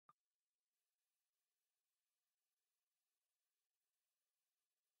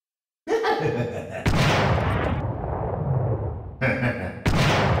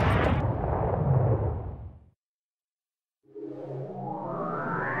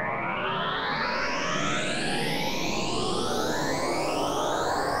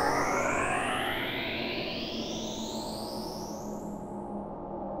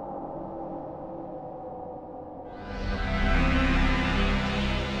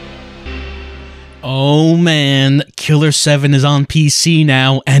Oh man, Killer7 is on PC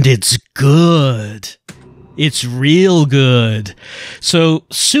now, and it's good. It's real good. So,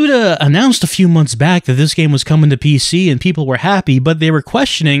 Suda announced a few months back that this game was coming to PC, and people were happy, but they were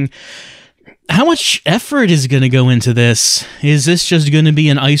questioning how much effort is going to go into this. Is this just going to be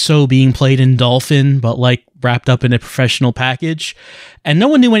an ISO being played in Dolphin, but like wrapped up in a professional package? And no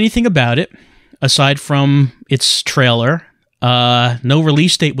one knew anything about it, aside from its trailer. No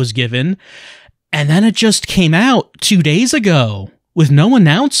release date was given. And then it just came out 2 days ago with no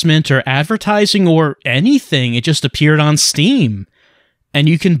announcement or advertising or anything. It just appeared on Steam. And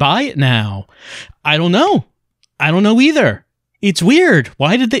you can buy it now. I don't know. I don't know either. It's weird.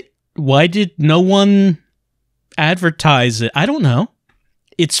 Why did no one advertise it? I don't know.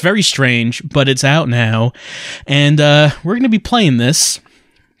 It's very strange, but it's out now. And we're going to be playing this.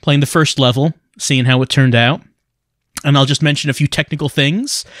 Playing the first level, seeing how it turned out. And I'll just mention a few technical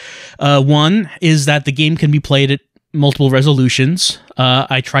things. One is that the game can be played at multiple resolutions.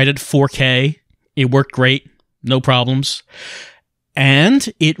 I tried it 4K. It worked great. No problems.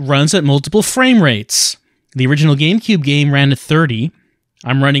 And it runs at multiple frame rates. The original GameCube game ran at 30.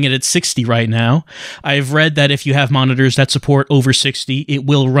 I'm running it at 60 right now. I've read that if you have monitors that support over 60, it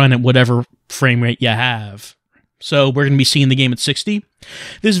will run at whatever frame rate you have. So we're going to be seeing the game at 60.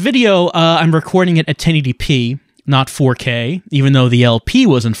 This video, I'm recording it at 1080p. Not 4K, even though the LP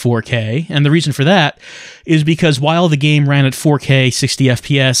was in 4K. And the reason for that is because while the game ran at 4K 60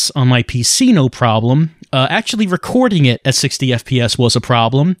 FPS on my PC, no problem, actually recording it at 60 FPS was a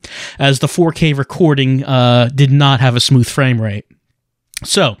problem, as the 4K recording did not have a smooth frame rate.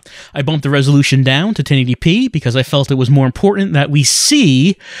 So, I bumped the resolution down to 1080p because I felt it was more important that we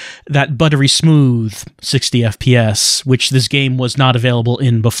see that buttery smooth 60 FPS, which this game was not available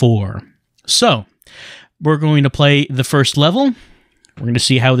in before. So, we're going to play the first level. We're going to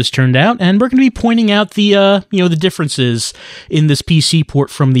see how this turned out, and we're going to be pointing out the the differences in this PC port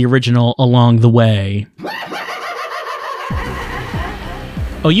from the original along the way.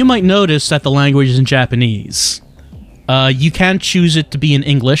 Oh, you might notice that the language is in Japanese. You can choose it to be in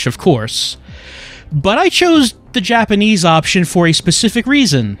English, of course, but I chose the Japanese option for a specific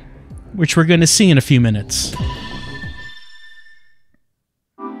reason, which we're going to see in a few minutes.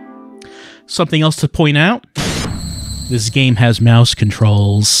 Something else to point out, this game has mouse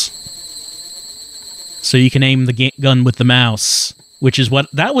controls. So you can aim the gun with the mouse, which is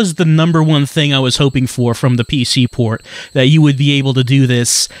that was the #1 thing I was hoping for from the PC port, that you would be able to do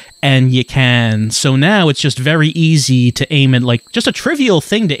this, and you can. So now it's just very easy to aim it like, just a trivial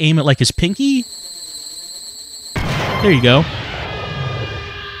thing to aim it like his pinky. There you go.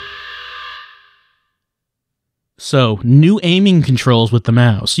 So, new aiming controls with the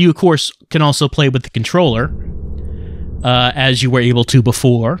mouse. You, of course, can also play with the controller, as you were able to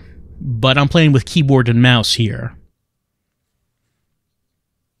before, but I'm playing with keyboard and mouse here.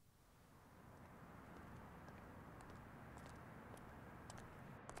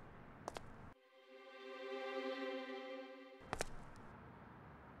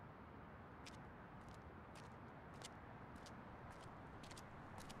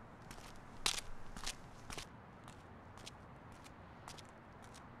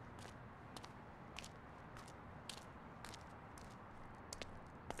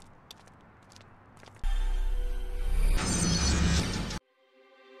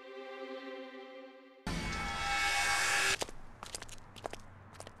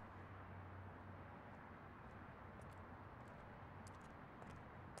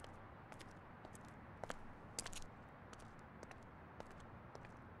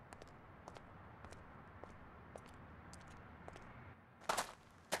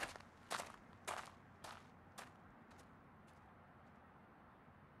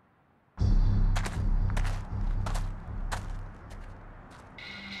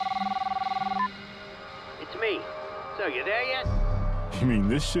 Me. So, you there yet? You mean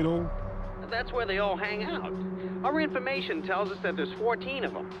this shithole? That's where they all hang out. Our information tells us that there's 14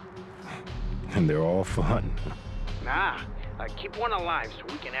 of them. And they're all for hunting. Nah, keep one alive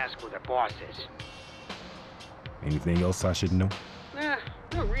so we can ask who the boss is. Anything else I should know? Nah,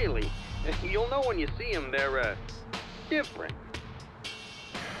 not really. You'll know when you see them, they're, different.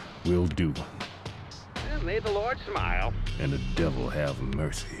 Will do. May the Lord smile. And the devil have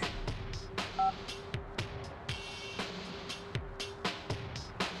mercy.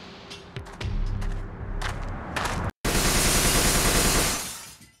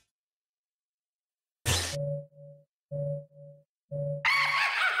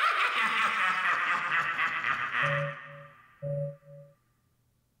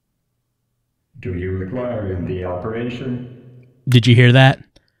 Do you require in the operation? Did you hear that?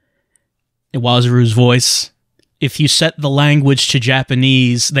 Iwazuru's voice. If you set the language to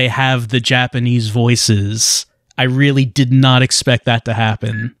Japanese, they have the Japanese voices. I really did not expect that to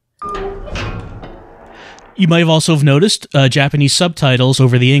happen. You might have also have noticed Japanese subtitles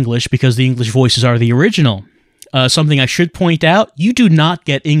over the English because the English voices are the original. Something I should point out, you do not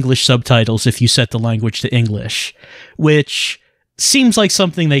get English subtitles if you set the language to English, which seems like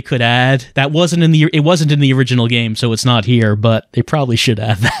something they could add. It wasn't in the original game, so it's not here, but they probably should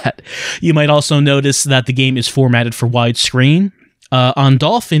add that. You might also notice that the game is formatted for widescreen. On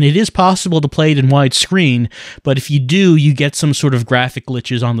Dolphin, it is possible to play it in widescreen, but if you do, you get some sort of graphic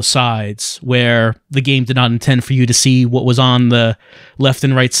glitches on the sides where the game did not intend for you to see what was on the left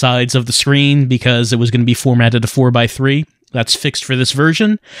and right sides of the screen because it was going to be formatted to 4:3. That's fixed for this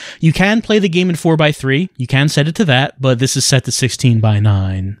version. You can play the game in 4:3. You can set it to that, but this is set to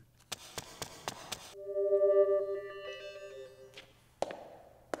 16:9.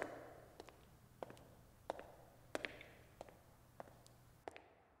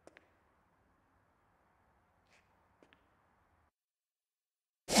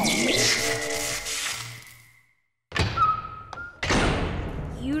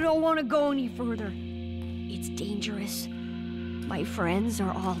 You don't want to go any further. It's dangerous. My friends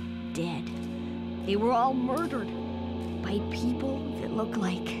are all dead. They were all murdered by people that look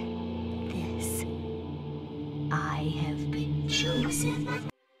like this. I have been chosen.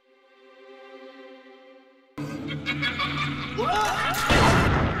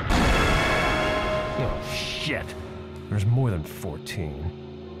 Oh, shit. There's more than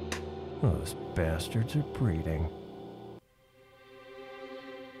 14. Those bastards are breeding.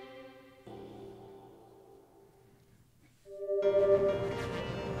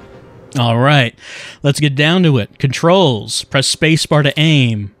 All right, let's get down to it. Controls. Press spacebar to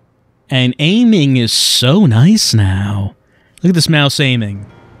aim. And aiming is so nice now. Look at this mouse aiming.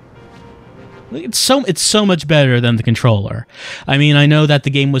 It's so much better than the controller. I mean, I know that the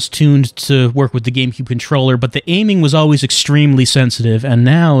game was tuned to work with the GameCube controller, but the aiming was always extremely sensitive, and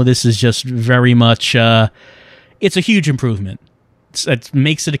now this is just very much... it's a huge improvement. It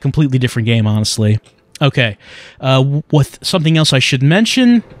makes it a completely different game, honestly. Okay, with something else I should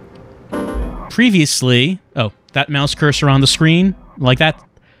mention... Previously, that mouse cursor on the screen, like that,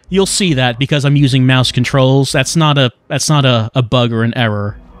 you'll see that because I'm using mouse controls. That's not a bug or an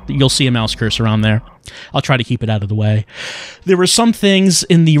error. You'll see a mouse cursor on there. I'll try to keep it out of the way. There were some things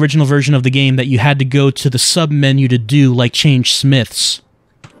in the original version of the game that you had to go to the sub-menu to do, like change smiths.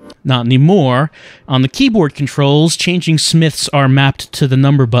 Not anymore. On the keyboard controls, changing smiths are mapped to the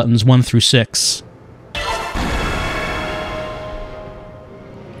number buttons 1 through 6.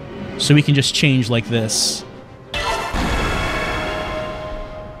 So we can just change like this.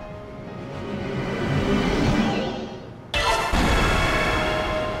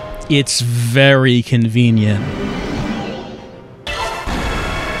 It's very convenient.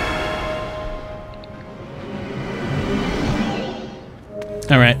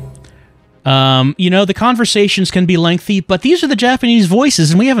 All right. You know, the conversations can be lengthy, but these are the Japanese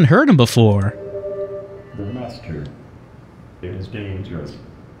voices, and we haven't heard them before. The master. It is dangerous.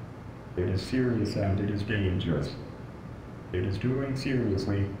 It is serious and it is dangerous. It is doing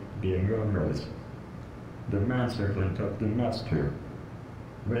seriously, being onerous. The manservant of the master.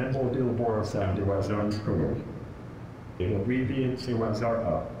 When Odil Boris and it was unschooled. It abbreviates it was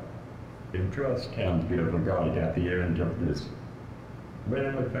up. Interest can be of a guide at the end of this. When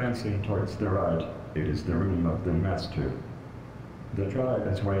advancing towards the right, it is the room of the master. The tribe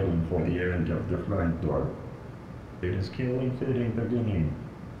is waiting for the end of the front door. It is killing fitting beginning.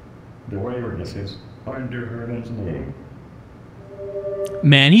 The waywardness is under Herman's name.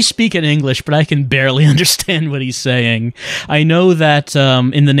 Man, he's speaking English, but I can barely understand what he's saying. I know that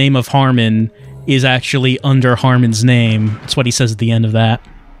in the name of Harman is actually under Harman's name. That's what he says at the end of that.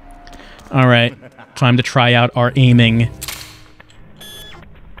 All right, time to try out our aiming.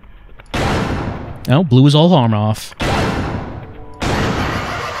 Oh, blew his whole arm off.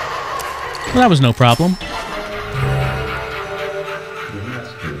 Well, that was no problem.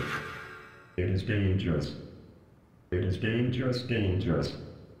 It is dangerous. It is dangerous, dangerous.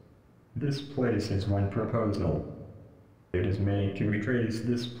 This place is one proposal. It is made to retrace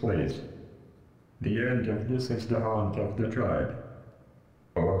this place. The end of this is the haunt of the tribe.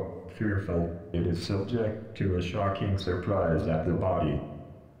 Oh, fearful, it is subject to a shocking surprise at the body.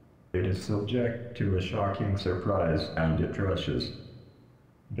 It is subject to a shocking surprise and it rushes.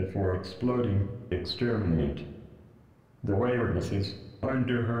 Before exploding, exterminate. The waywardness is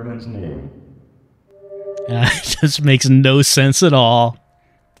under Harman's name. It just makes no sense at all.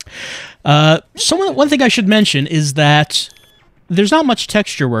 One thing I should mention is that there's not much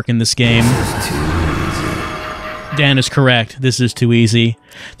texture work in this game. Dan is correct. This is too easy.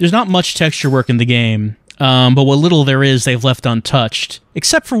 There's not much texture work in the game, but what little there is, they've left untouched.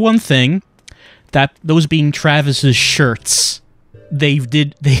 Except for one thing, those being Travis's shirts. They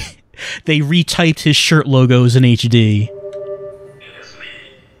retyped his shirt logos in HD. It is me.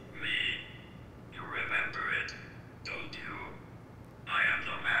 You remember it, don't you? I am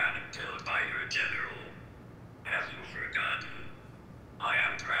the man killed by your general. Have you forgotten? I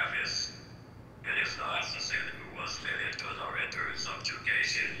am Travis. It is the assassin who was fitted to the Ritter's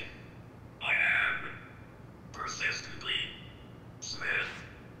subjugation. I am, persistently, Smith.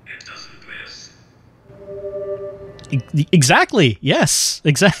 It doesn't miss. Exactly. Yes,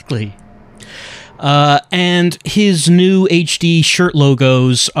 exactly. And his new HD shirt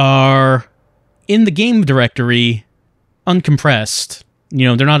logos are in the game directory, uncompressed. You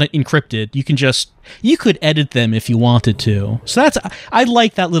know, they're not encrypted. You could edit them if you wanted to. So I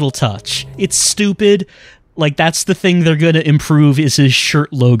like that little touch. It's stupid. Like, that's the thing they're going to improve is his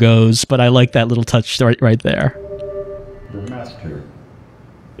shirt logos, but I like that little touch right there. The master.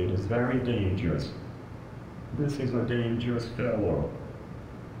 It is very dangerous. This is a dangerous fellow.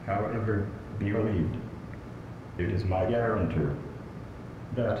 However, be relieved. It is my guarantor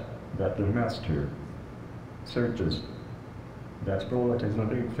that the master searches. That bullet is a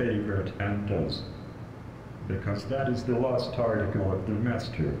big favorite and does. Because that is the lost article of the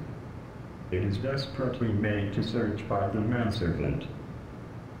master. It is desperately made to search by the manservant.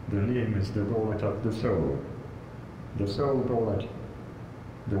 The name is the bullet of the soul. The soul bullet.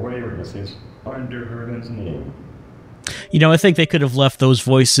 The waywardness is under Harman's name. You know, I think they could have left those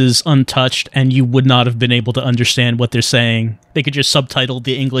voices untouched and you would not have been able to understand what they're saying. They could just subtitle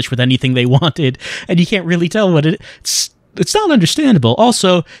the English with anything they wanted, and you can't really tell what it's not understandable.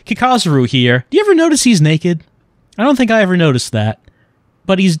 Also, Kikazuru here, do you ever notice he's naked? I don't think I ever noticed that.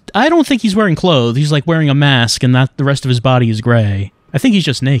 But I don't think he's wearing clothes. He's like wearing a mask and the rest of his body is gray. I think he's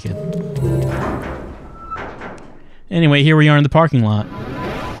just naked. Anyway, here we are in the parking lot.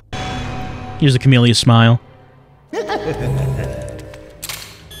 Here's a camellia smile.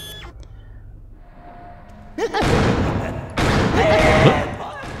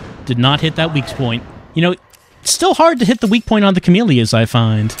 Did not hit that weak point. You know, it's still hard to hit the weak point on the camellias, I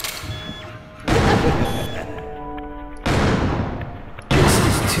find.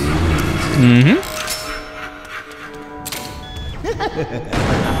 Mm-hmm.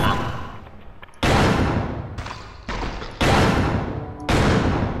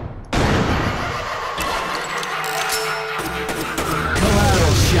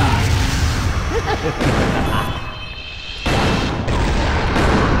 Collateral shot.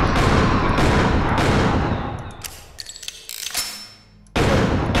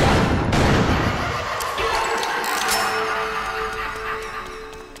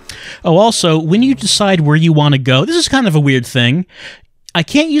 Oh, also, when you decide where you want to go, this is kind of a weird thing. I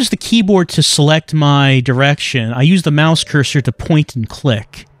can't use the keyboard to select my direction. I use the mouse cursor to point and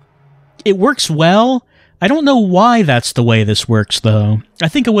click. It works well. I don't know why that's the way this works, though. I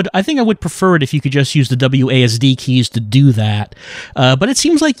think I would prefer it if you could just use the WASD keys to do that. But it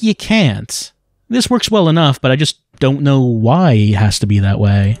seems like you can't. This works well enough, but I just don't know why it has to be that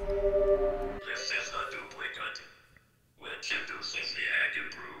way. This is a duplicate, which induces the act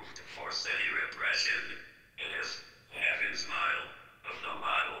improved for city repression. It is Heaven's Mile of the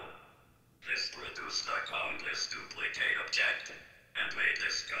model. This produced a countless duplicate object and made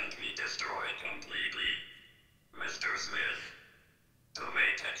this country destroyed completely. Mr. Smith, to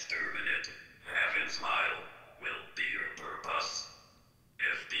make exterminate Heaven's Mile will be your purpose.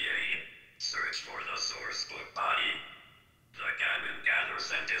 FDA, search for the source book body. The Gammon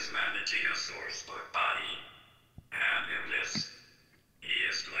Gathercent is managing a source book body. Hand him this. He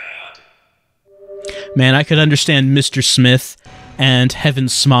is glad. Man, I could understand Mr. Smith and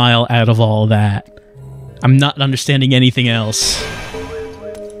Heaven's Smile out of all that. I'm not understanding anything else.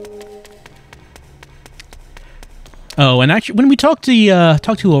 Oh, and actually, when we talk to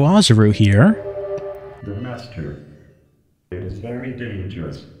Owazaru here... The master. It is very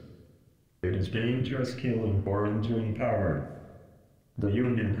dangerous. It is dangerous killing or injuring power. The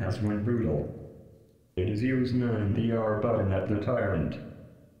Union has went brutal. It is use 9 the R button at the tyrant.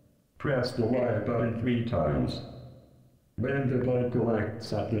 Press the Y button 3 times. When the blood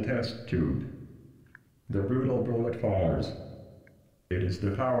collects at the test tube, the brutal bullet fires. It is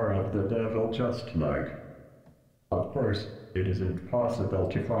the power of the devil just like. Of course, it is impossible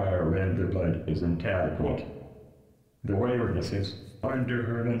to fire when the blood is inadequate. The waywardness is under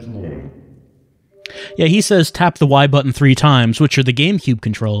Harman's name. Yeah, he says tap the Y button 3 times, which are the GameCube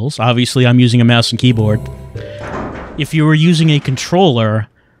controls. Obviously, I'm using a mouse and keyboard. If you were using a controller,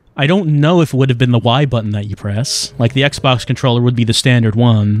 I don't know if it would have been the Y button that you press. Like, the Xbox controller would be the standard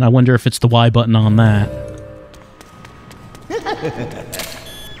one. I wonder if it's the Y button on that.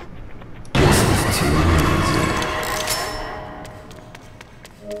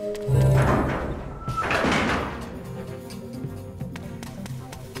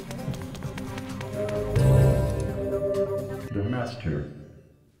 The Master.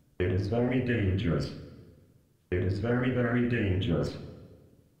 It is very dangerous. It is very, very dangerous.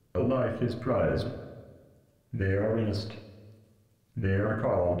 A life is prized. They are innocent. They are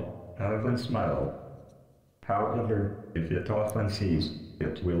called Heaven Smile. However, if it often sees,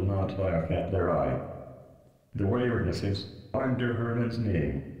 it will not laugh at their eye. The waywardness is under Harman's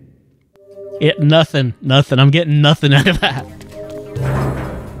name. Nothing. I'm getting nothing out of that.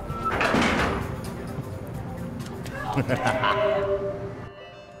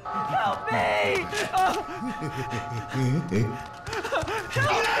 Help me!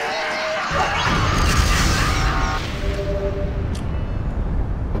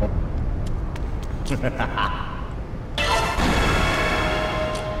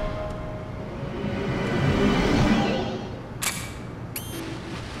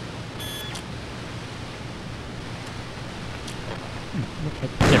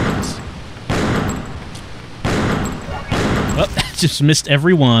 There it is. Oh, just missed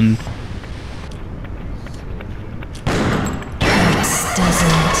every one. This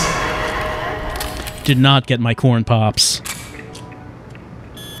doesn't. Did not get my corn pops.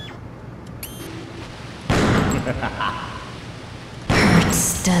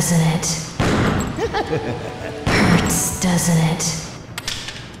 Hurts, doesn't it? Hurts, doesn't it?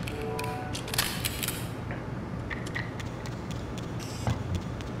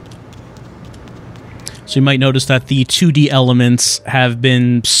 So you might notice that the 2D elements have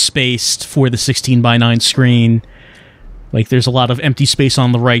been spaced for the 16:9 screen. Like, there's a lot of empty space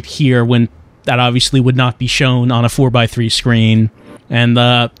on the right here when that obviously would not be shown on a 4:3 screen. And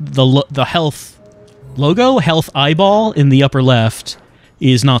the health logo, health eyeball in the upper left,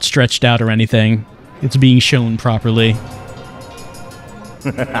 is not stretched out or anything. It's being shown properly.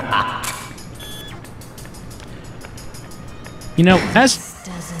 You know,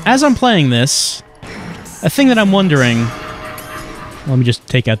 as I'm playing this, a thing that I'm wondering... Let me just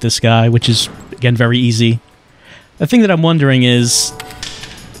take out this guy, which is, again, very easy. The thing that I'm wondering is...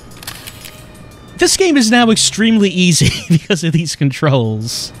 This game is now extremely easy because of these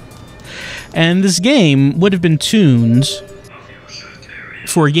controls. And this game would have been tuned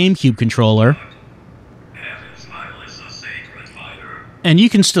for a GameCube controller. And you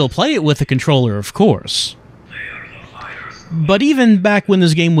can still play it with a controller, of course. But even back when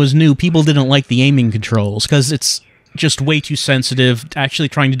this game was new, people didn't like the aiming controls, because it's just way too sensitive. Actually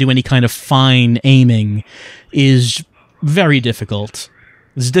trying to do any kind of fine aiming is very difficult.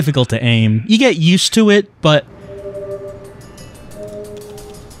 It's difficult to aim. You get used to it, but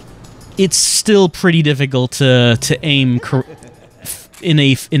it's still pretty difficult to aim in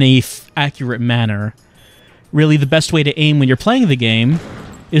a accurate manner. Really, the best way to aim when you're playing the game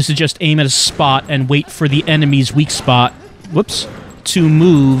is to just aim at a spot and wait for the enemy's weak spot, to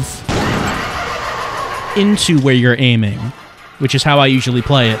move into where you're aiming, which is how I usually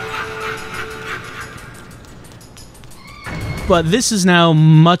play it. But this is now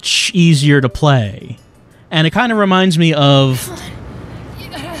much easier to play. And it kind of reminds me of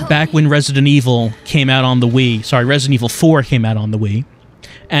back when Resident Evil came out on the Wii. Sorry, Resident Evil 4 came out on the Wii.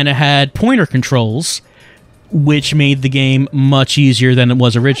 And it had pointer controls, which made the game much easier than it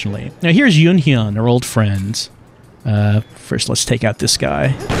was originally. Now here's Yunhyun, our old friend. First let's take out this guy.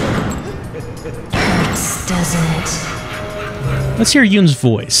 Hurts, doesn't it? Let's hear Yun's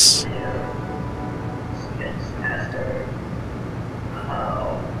voice.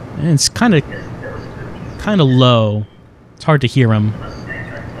 And it's kind of low. It's hard to hear him.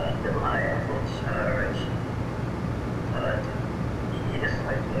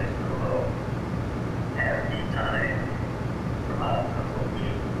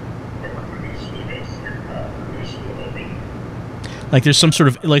 Like there's some sort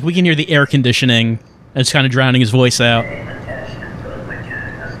of, like we can hear the air conditioning, and it's kind of drowning his voice out.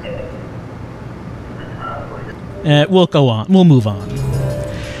 We'll go on. We'll move on.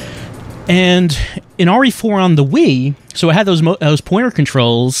 And in RE4 on the Wii, so it had those pointer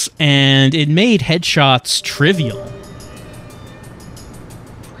controls, and it made headshots trivial.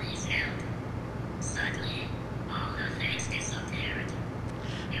 Please now. Suddenly, all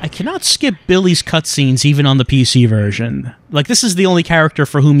I cannot skip Billy's cutscenes even on the PC version. Like, this is the only character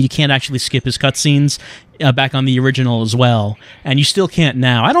for whom you can't actually skip his cutscenes back on the original as well. And you still can't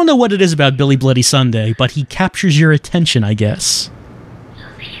now. I don't know what it is about Billy Bloody Sunday, but he captures your attention, I guess.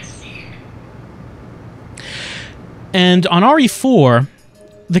 And on RE4,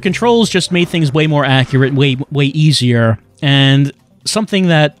 the controls just made things way more accurate, way easier. And something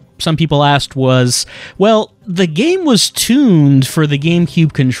that some people asked was, well, the game was tuned for the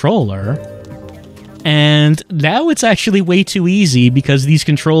GameCube controller, and now it's actually way too easy because these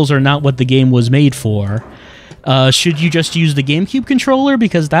controls are not what the game was made for. Should you just use the GameCube controller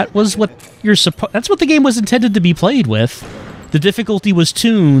because that was what that's what the game was intended to be played with? The difficulty was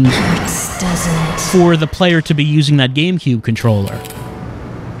tuned for the player to be using that GameCube controller.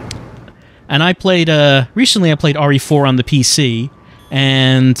 And I played recently I played RE4 on the PC.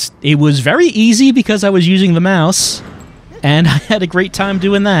 And it was very easy because I was using the mouse, and I had a great time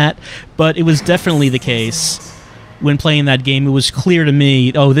doing that, but it was definitely the case when playing that game. It was clear to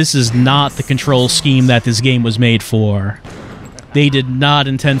me, oh, this is not the control scheme that this game was made for. They did not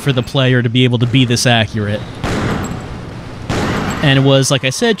intend for the player to be able to be this accurate. And it was, like I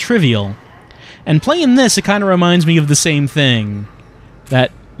said, trivial. And playing this, it kind of reminds me of the same thing.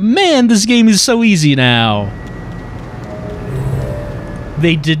 That, man, this game is so easy now.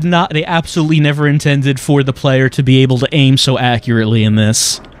 They absolutely never intended for the player to be able to aim so accurately in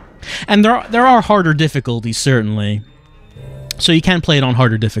this. And there are harder difficulties, certainly. So you can play it on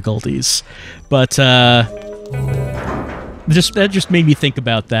harder difficulties. But, that just made me think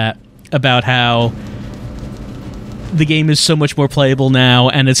about that. About how the game is so much more playable now,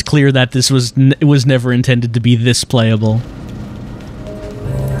 and it's clear that it was never intended to be this playable.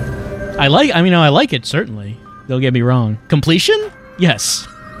 I like it, certainly. Don't get me wrong. Completion? Yes.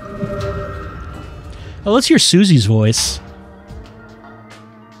 Oh, let's hear Susie's voice.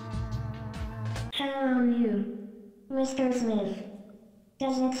 Hello, you, Mr. Smith.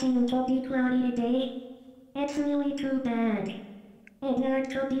 Does it seem to be cloudy today? It's really too bad. It ought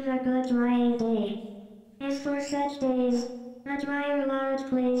to be a good drying day. As for such days, a dryer large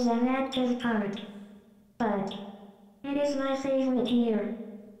plays an active part. But it is my favorite here.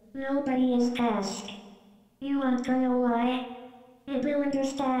 Nobody is asked. You want to know why? It will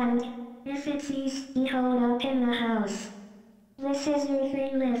understand if it sees the hole up in the house. This is your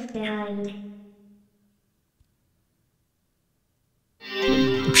thing left behind.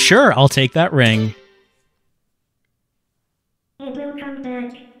 Sure, I'll take that ring. It will come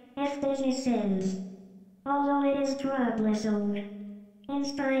back if this sins. Although it is troublesome, in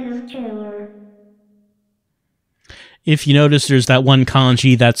spite of Killer. If you notice, there's that one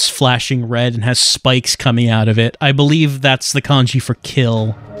kanji that's flashing red and has spikes coming out of it. I believe that's the kanji for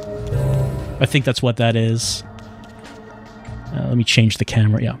kill. I think that's what that is. Let me change the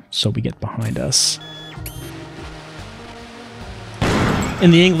camera, yeah, so we get behind us.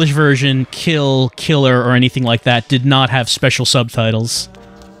 In the English version, kill, killer, or anything like that did not have special subtitles.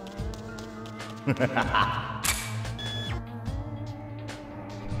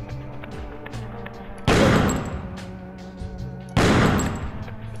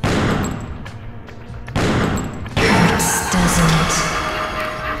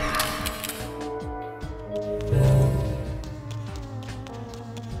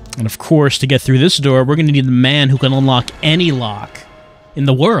 And of course, to get through this door, we're going to need the man who can unlock any lock in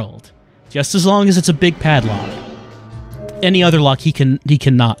the world, just as long as it's a big padlock. Any other lock he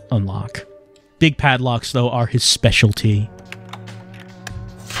cannot unlock. Big padlocks, though, are his specialty.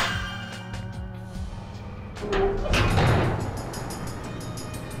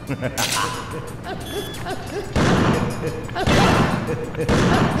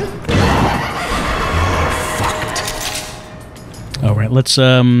 All right, let's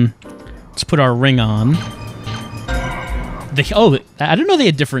put our ring on. I don't know they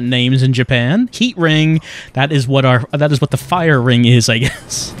had different names in Japan. Heat ring. That is what the fire ring is, I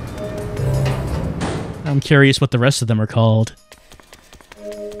guess. I'm curious what the rest of them are called.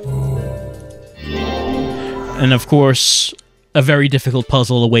 And of course, a very difficult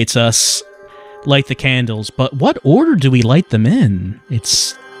puzzle awaits us. Light the candles, but what order do we light them in?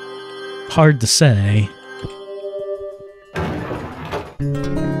 It's hard to say.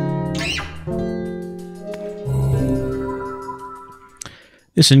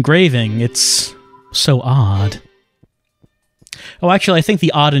 This engraving, it's so odd. Oh, actually, I think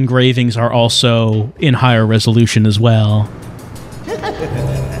the odd engravings are also in higher resolution as well. You're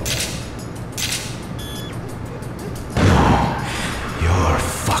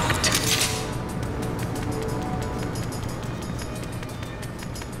fucked.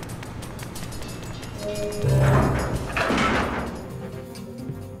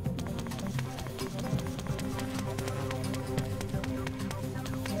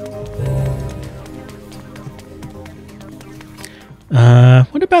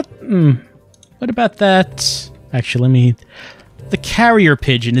 What about that? Actually, let me... The carrier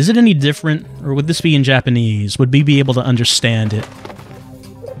pigeon, is it any different? Or would this be in Japanese? Would we be able to understand it?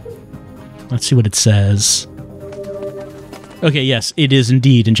 Let's see what it says. Okay, yes, it is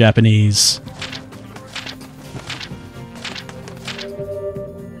indeed in Japanese.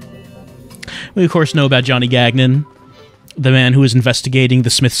 We, of course, know about Johnny Gagnon, the man who is investigating the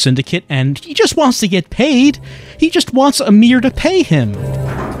Smith Syndicate, and he just wants to get paid. He just wants Amir to pay him.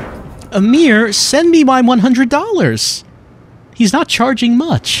 Amir, send me my $100. He's not charging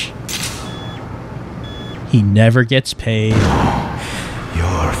much. He never gets paid.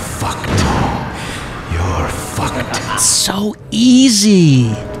 You're fucked. You're fucked. It's so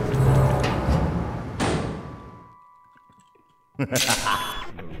easy.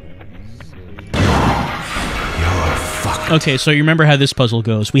 Okay, so you remember how this puzzle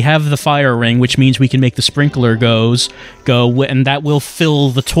goes. We have the fire ring, which means we can make the sprinkler go, and that will fill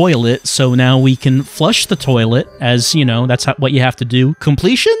the toilet, so now we can flush the toilet, as, you know, that's what you have to do.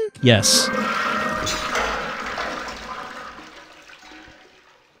 Completion? Yes.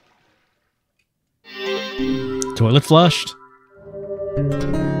 Toilet flushed.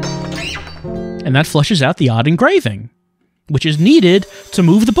 And that flushes out the odd engraving, which is needed to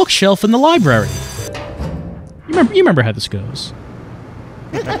move the bookshelf in the library. You remember how this goes.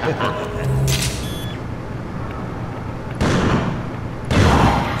 You're fucked.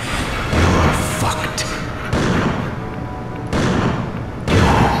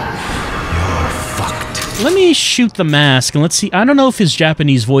 You're fucked. Let me shoot the mask, and let's see. I don't know if his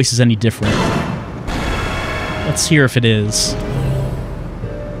Japanese voice is any different. Let's hear if it is.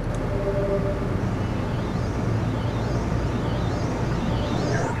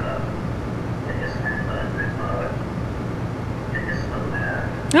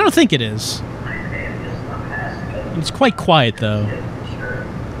 I don't think it is. It's quite quiet, though.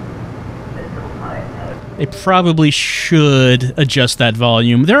 They probably should adjust that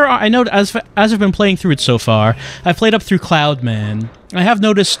volume. There are, I know, as I've been playing through it so far, I've played up through Cloudman. I have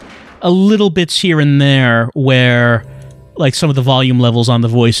noticed a little bits here and there where, like, some of the volume levels on the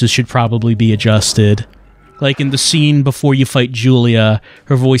voices should probably be adjusted. Like in the scene before you fight Julia,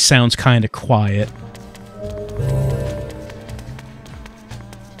 her voice sounds kind of quiet.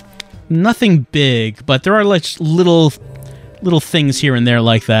 Nothing big, but there are like little things here and there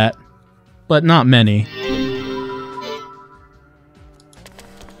like that, but not many.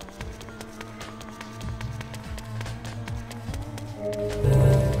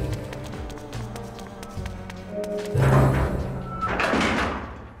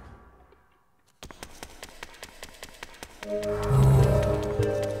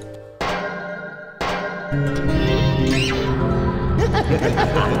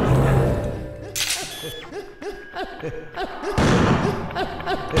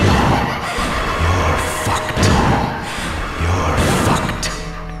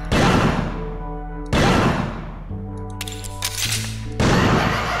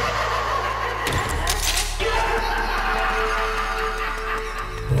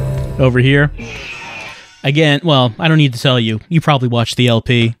 Over here. Again, well, I don't need to tell you. You probably watched the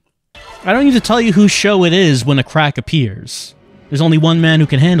LP. I don't need to tell you whose show it is when a crack appears. There's only one man who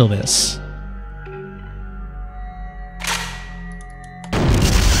can handle this.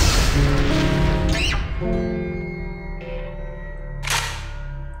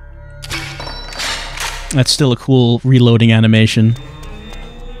 That's still a cool reloading animation.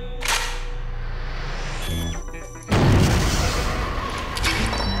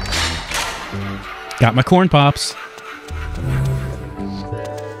 Got my corn pops.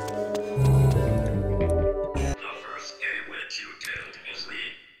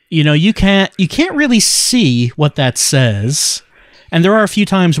 You know, you can't really see what that says. And there are a few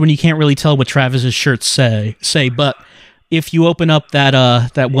times when you can't really tell what Travis's shirts say, but if you open up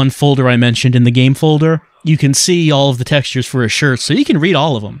that one folder I mentioned in the game folder, you can see all of the textures for his shirts, so you can read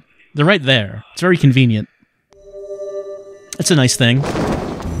all of them. They're right there. It's very convenient. It's a nice thing.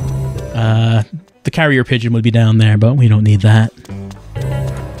 The carrier pigeon would be down there, but we don't need that.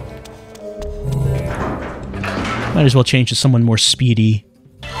 Might as well change to someone more speedy.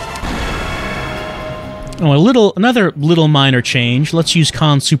 Oh, another little minor change. Let's use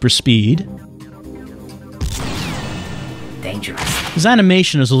Khan Super Speed. Dangerous. His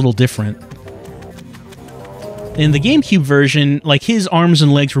animation is a little different. In the GameCube version, like, his arms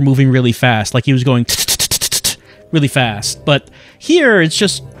and legs were moving really fast, like he was going really fast. But here, it's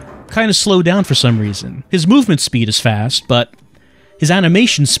just kind of slowed down for some reason. His movement speed is fast, but his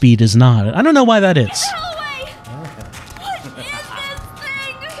animation speed is not. I don't know why that is. What is this thing?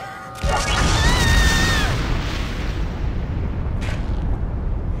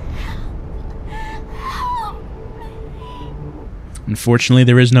 Unfortunately,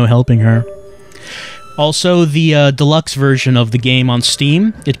 there is no helping her. Also, the deluxe version of the game on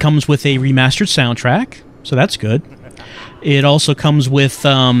Steam, it comes with a remastered soundtrack, so that's good. It also comes with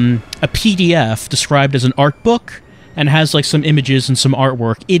a PDF described as an art book, and has like some images and some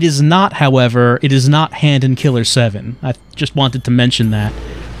artwork. It is not, however, it is not Hand in Killer 7. I just wanted to mention that.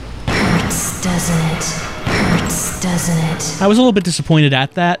 Hurts, doesn't it? Hurts, doesn't it? I was a little bit disappointed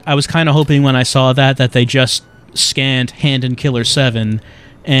at that. I was kind of hoping when I saw that they just scanned Hand in Killer 7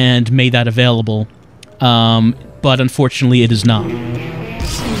 and made that available. But unfortunately it is not. I'm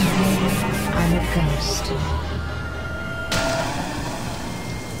a ghost.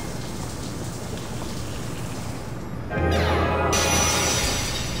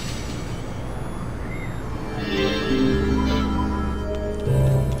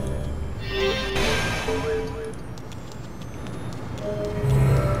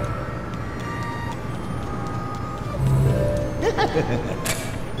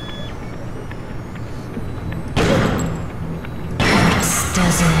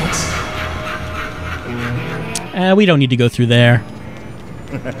 Doesn't it? We don't need to go through there.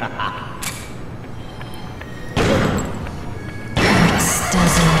 Doesn't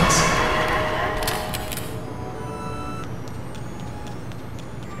it?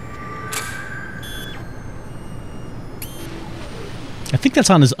 I think that's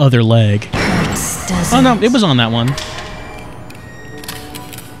on his other leg. Doesn't Oh no, it was on that one.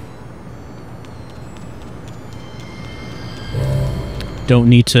 Don't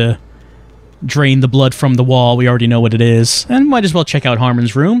need to drain the blood from the wall. We already know what it is. And might as well check out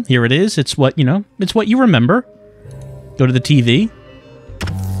Harman's room. Here it is. It's what, you know, it's what you remember. Go to the TV.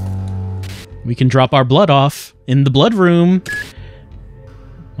 We can drop our blood off in the blood room.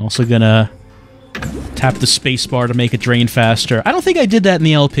 Also gonna tap the space bar to make it drain faster. I don't think I did that in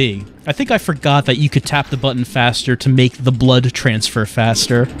the LP. I think I forgot that you could tap the button faster to make the blood transfer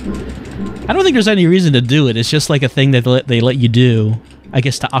faster. I don't think there's any reason to do it. It's just like a thing that they let you do. I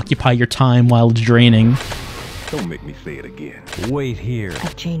guess to occupy your time while it's draining. Don't make me say it again. Wait here.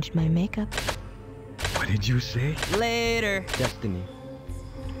 I've changed my makeup. What did you say? Later. Destiny.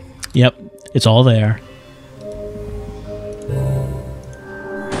 Yep, it's all there.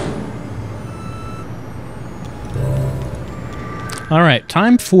 Alright,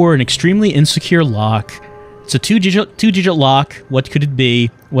 time for an extremely insecure lock. It's a two-digit lock. What could it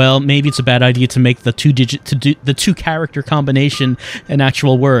be? Well, maybe it's a bad idea to make the the two-character combination an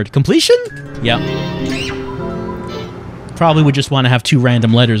actual word. Completion? Yep. Probably would just want to have two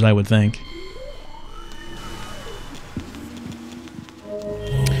random letters, I would think.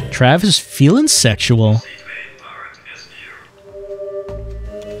 Trav is feeling sexual.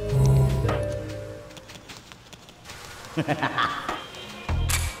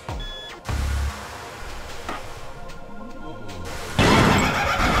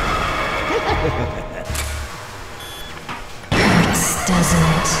 Doesn't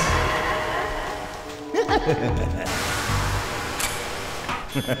it?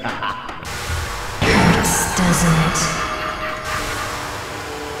 Doesn't it?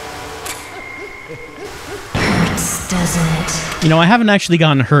 Doesn't it? You know, I haven't actually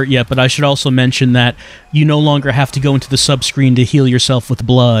gotten hurt yet, but I should also mention that you no longer have to go into the sub-screen to heal yourself with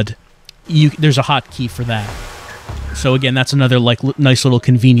blood. There's a hotkey for that. So again, that's another like nice little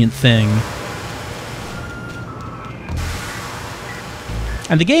convenient thing.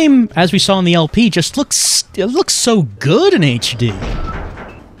 And the game, as we saw in the LP, just looks so good in HD.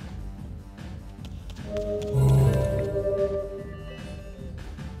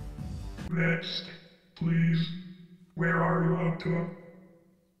 Next, please. Where are you up to?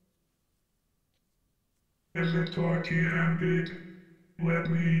 Is it talkie and big?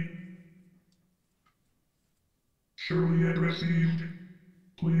 Let me. Surely it received.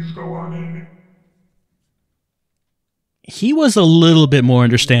 Please go on in. He was a little bit more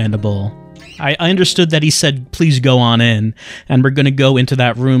understandable. I understood that he said, please go on in, and we're going to go into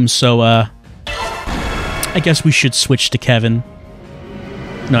that room, so, I guess we should switch to Kevin.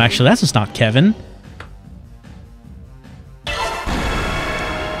 No, actually, that's just not Kevin.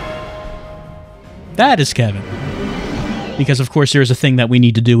 That is Kevin. Because, of course, there is a thing that we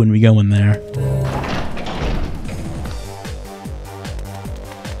need to do when we go in there.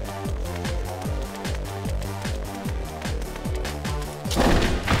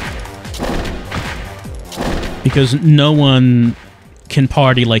 Because no one can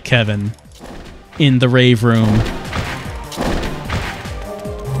party like Kevin in the rave room.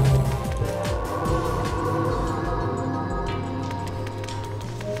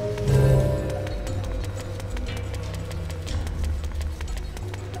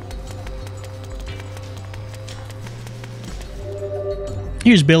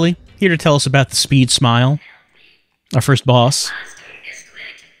 Here's Billy, here to tell us about the speed smile. Our first boss.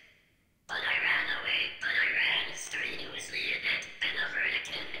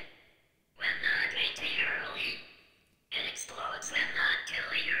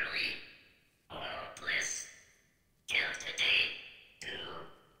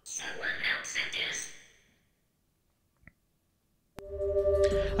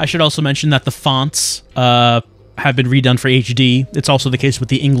 I should also mention that the fonts have been redone for HD. It's also the case with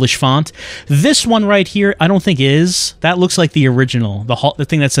the English font. This one right here, I don't think is. That looks like the original, the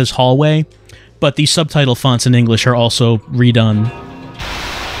thing that says hallway. But the subtitle fonts in English are also redone.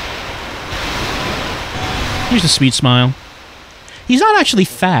 Here's the speed smile. He's not actually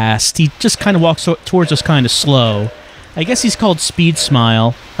fast. He just kind of walks towards us kind of slow. I guess he's called Speed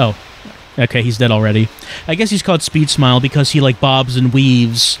Smile. Oh. Okay, he's dead already. I guess he's called Speed Smile because he, like, bobs and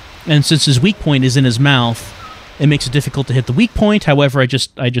weaves, and since his weak point is in his mouth, it makes it difficult to hit the weak point. However, I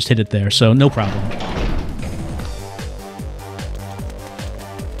just hit it there, so no problem.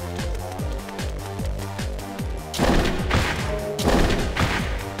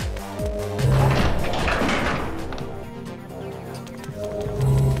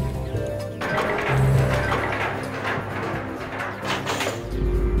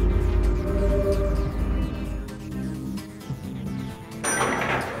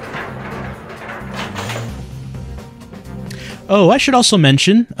 Oh, I should also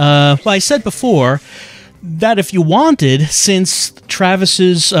mention, well, I said before that if you wanted, since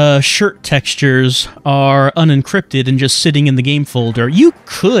Travis's shirt textures are unencrypted and just sitting in the game folder, you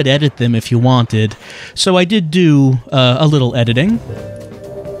could edit them if you wanted. So I did do a little editing.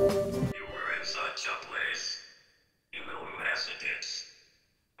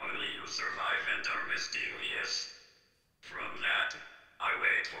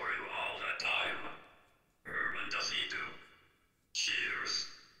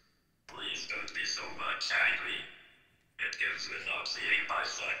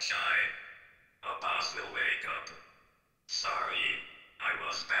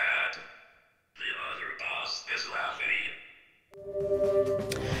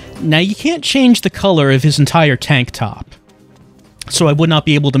 Now, you can't change the color of his entire tank top, so I would not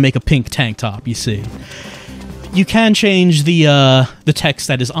be able to make a pink tank top, you see. You can change the text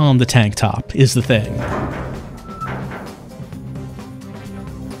that is on the tank top, is the thing.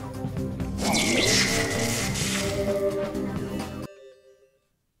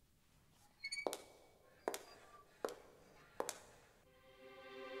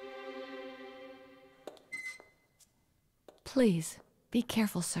 Please, be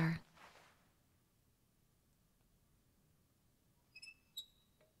careful, sir.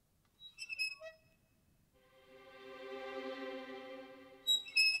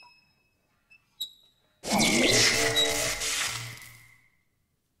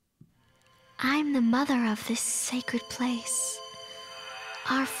 I'm the mother of this sacred place.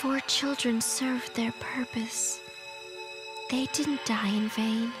 Our 4 children served their purpose. They didn't die in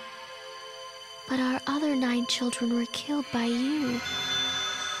vain. But our other 9 children were killed by you.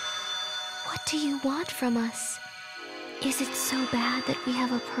 What do you want from us? Is it so bad that we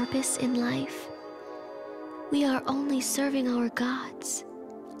have a purpose in life? We are only serving our gods.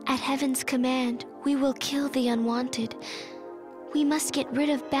 At heaven's command, we will kill the unwanted. We must get rid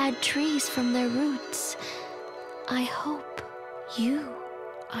of bad trees from their roots. I hope you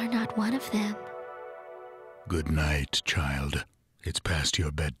are not one of them. Good night, child. It's past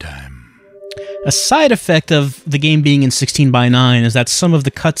your bedtime. A side effect of the game being in 16:9 is that some of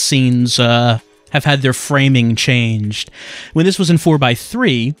the cutscenes have had their framing changed. When this was in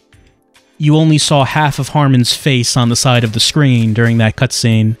 4:3, you only saw half of Harman's face on the side of the screen during that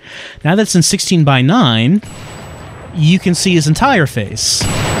cutscene. Now that it's in 16:9, you can see his entire face.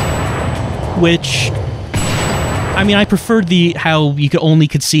 Which, I mean, I preferred how you only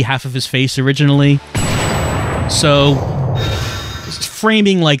could see half of his face originally. So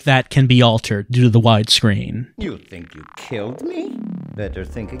framing like that can be altered due to the widescreen. You think you killed me? Better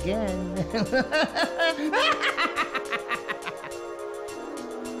think again.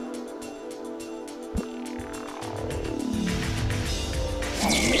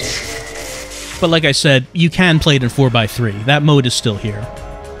 But like I said, you can play it in 4:3. That mode is still here.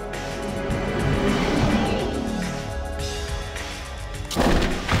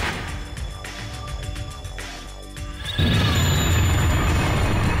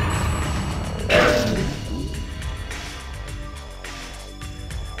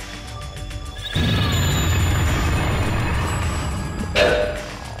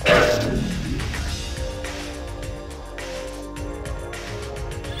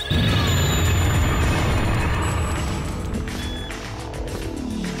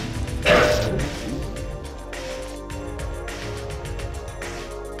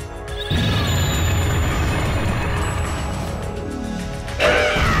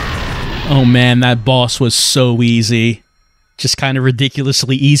 Oh man, that boss was so easy. Just kind of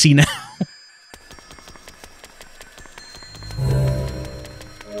ridiculously easy now.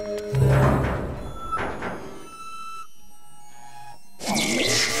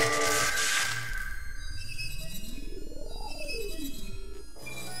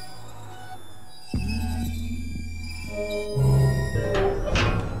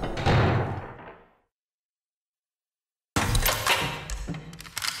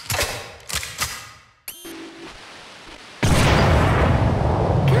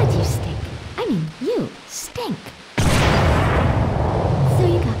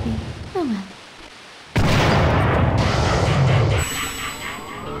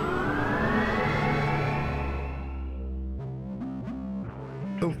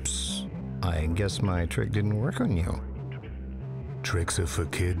 Oops. I guess my trick didn't work on you. Tricks are for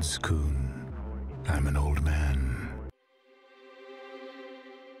kids, Coon. I'm an old man.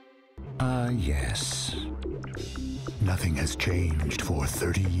 Yes. Nothing has changed for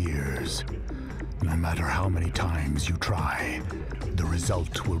 30 years. No matter how many times you try, the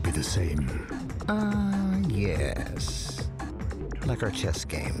result will be the same. Yes. Like our chess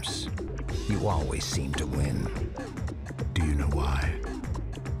games. You always seem to win. Do you know why?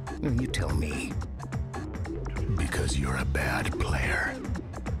 You tell me. Because you're a bad player.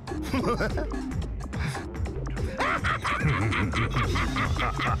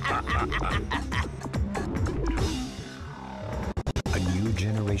 A new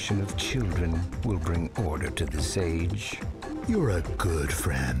generation of children will bring order to this age. You're a good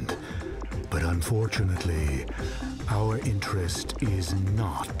friend, but unfortunately, our interest is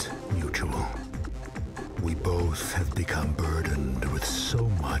not mutual. We both have become burdened with so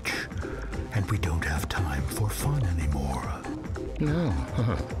much, and we don't have time for fun anymore. No,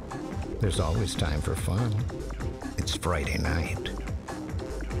 there's always time for fun. It's Friday night.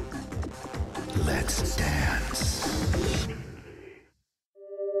 Let's dance.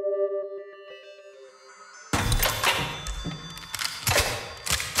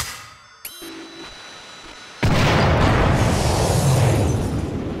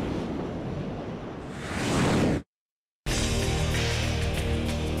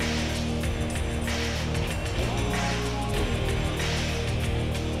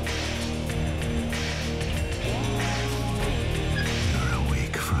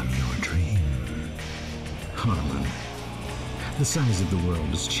 Harman, the size of the world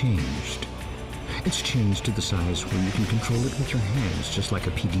has changed. It's changed to the size where you can control it with your hands, just like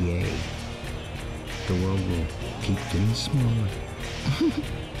a PDA. The world will keep getting smaller.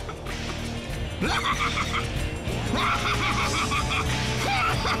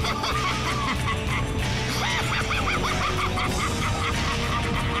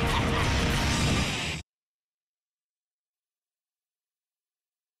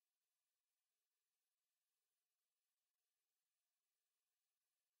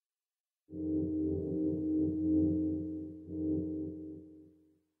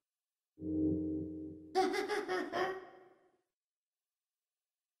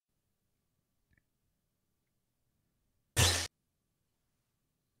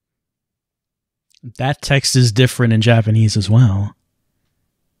 That text is different in Japanese as well.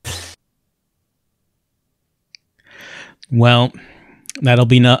 Well, that'll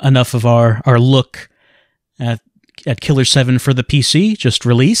be enough of our look at Killer7 for the PC, just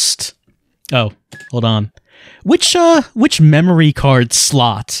released. Oh, hold on. Which memory card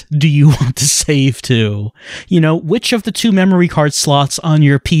slot do you want to save to? You know, which of the two memory card slots on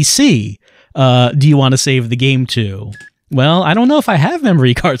your PC do you want to save the game to? Well, I don't know if I have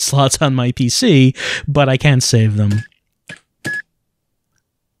memory card slots on my PC, but I can save them. I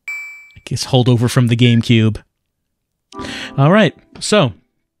guess holdover from the GameCube. All right, so...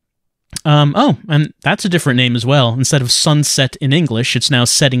 oh, and that's a different name as well. Instead of sunset in English, it's now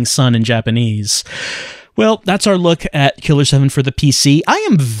setting sun in Japanese. Well, that's our look at Killer7 for the PC. I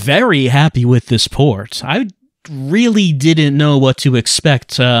am very happy with this port. I really didn't know what to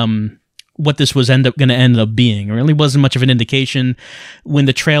expect, what this was going to end up being. It really wasn't much of an indication. When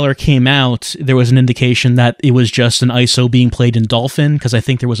the trailer came out, there was an indication that it was just an ISO being played in Dolphin, because I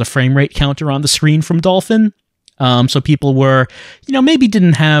think there was a frame rate counter on the screen from Dolphin. So people were, maybe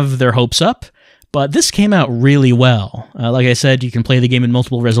didn't have their hopes up, but this came out really well. Like I said, you can play the game in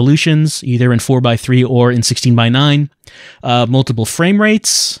multiple resolutions, either in 4:3 or in 16:9. Multiple frame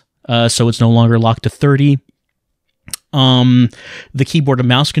rates, so it's no longer locked to 30. The keyboard and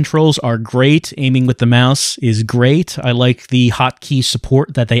mouse controls are great. Aiming with the mouse is great. I like the hotkey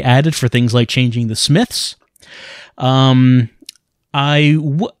support that they added for things like changing the Smiths. I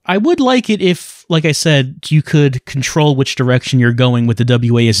would like it if, like I said, you could control which direction you're going with the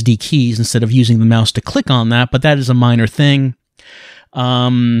WASD keys instead of using the mouse to click on that, but that is a minor thing.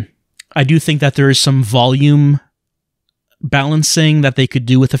 I do think that there is some volume balancing that they could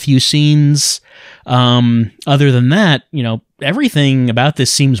do with a few scenes. Other than that, everything about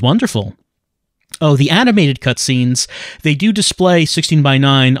this seems wonderful. Oh, the animated cutscenes, they do display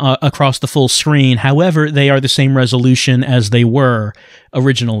 16:9 across the full screen. However, they are the same resolution as they were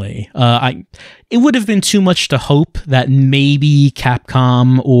originally. It would have been too much to hope that maybe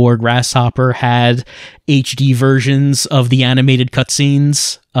Capcom or Grasshopper had HD versions of the animated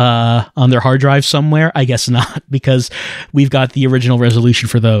cutscenes on their hard drive somewhere. I guess not, because we've got the original resolution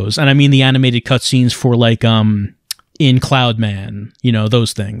for those. And I mean the animated cutscenes for like in Cloudman,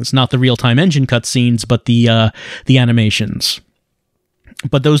 those things, not the real-time engine cutscenes, but the animations.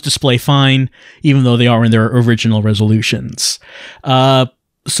 But those display fine, even though they are in their original resolutions.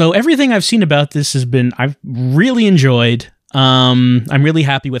 So everything I've seen about this I've really enjoyed. I'm really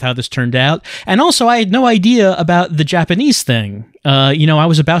happy with how this turned out. And also, I had no idea about the Japanese thing. I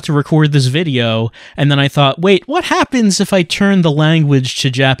was about to record this video, and then I thought, wait, what happens if I turn the language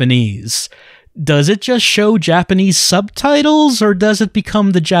to Japanese? Does it just show Japanese subtitles, or does it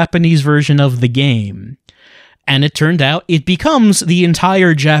become the Japanese version of the game? And it turned out it becomes the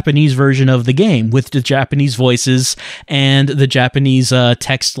entire Japanese version of the game, with the Japanese voices and the Japanese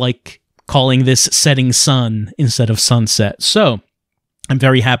text, like calling this setting sun instead of sunset. So I'm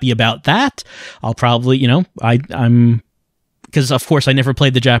very happy about that. I'll probably, I'm because of course I never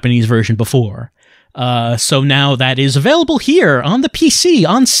played the Japanese version before. So now that is available here on the PC,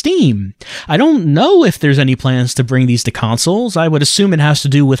 on Steam. I don't know if there's any plans to bring these to consoles. I would assume it has to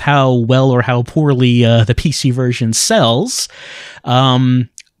do with how well or how poorly the PC version sells.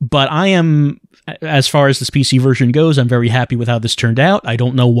 But I am, as far as this PC version goes, I'm very happy with how this turned out. I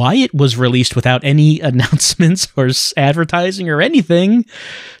don't know why it was released without any announcements or advertising or anything.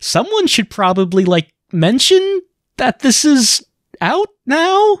 Someone should probably, mention that this is out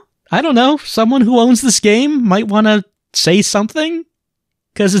now. I don't know, someone who owns this game might want to say something,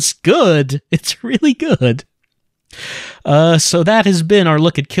 because it's good. It's really good. So that has been our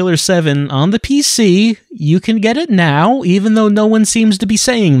look at Killer 7 on the PC. You can get it now, even though no one seems to be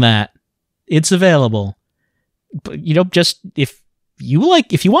saying that. It's available. But, just if you want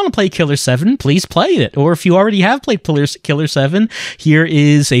to play Killer 7, please play it. Or if you already have played Killer 7, here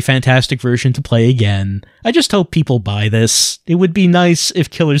is a fantastic version to play again. I just hope people buy this. It would be nice if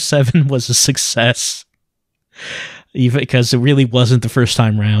Killer 7 was a success. Even because it really wasn't the first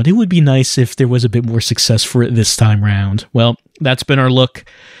time round. It would be nice if there was a bit more success for it this time round. Well, that's been our look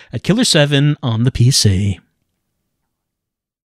at Killer 7 on the PC.